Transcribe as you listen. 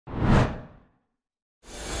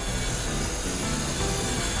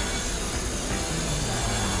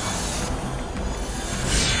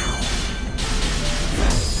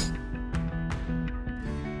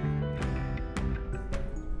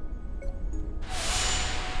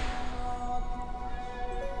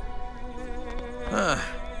Huh.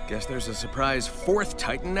 Guess there's a surprise fourth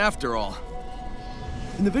Titan after all.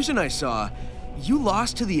 In the vision I saw, you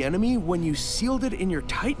lost to the enemy when you sealed it in your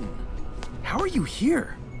Titan. How are you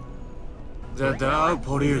here? The Dark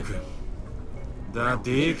Polyuk, the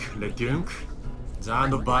Dick Ledunk,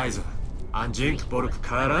 the Visor, and Jink Bork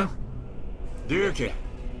Kara, Duke,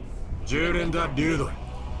 Juren da Dudo.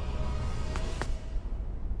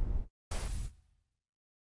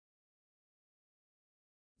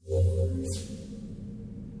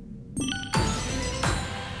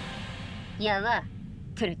 やわ、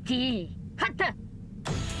プルティー、ハッタ。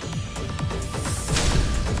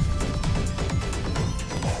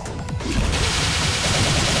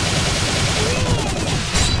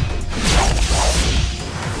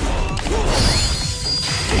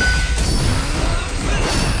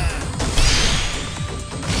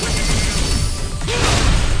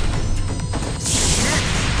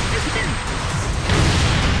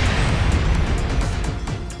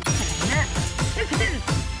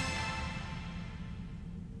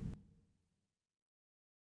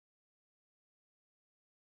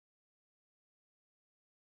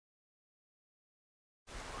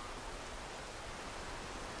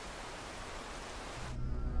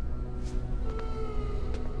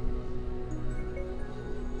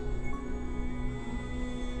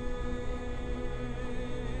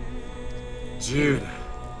Jude,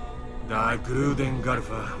 da Gruden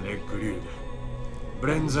Garfa le Grude,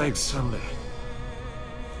 Brenzaik Sunday,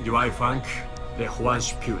 Duai Funk le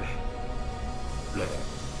Juanch Pure, le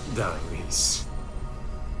da Reese.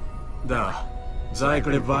 Da Zaik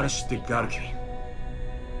le Varsh de Garki,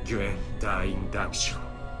 Guen da Induction.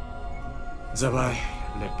 Zabai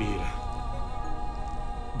le Bire,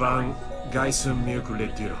 Ban Gaisum Milk le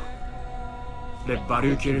Duro, le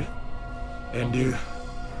Barukir, and you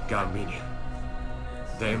Gamini.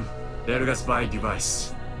 Then, Delgas by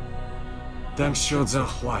device. Thanks shows a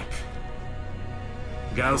wipe.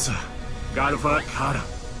 Galsa, Galfa Kara.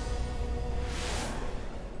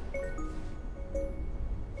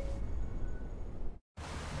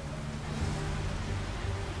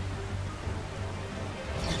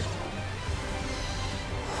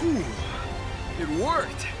 Whew. It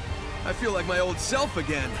worked. I feel like my old self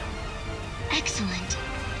again. Excellent.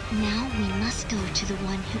 Now we must go to the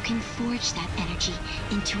one who can forge that energy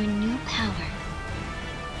into a new power.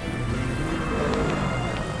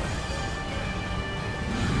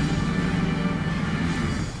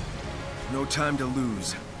 No time to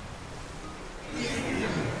lose.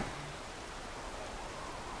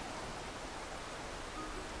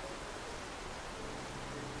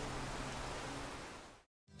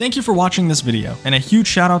 Thank you for watching this video, and a huge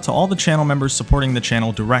shout out to all the channel members supporting the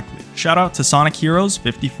channel directly. Shout out to Sonic Heroes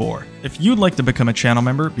 54. If you'd like to become a channel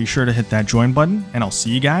member, be sure to hit that join button, and I'll see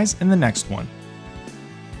you guys in the next one.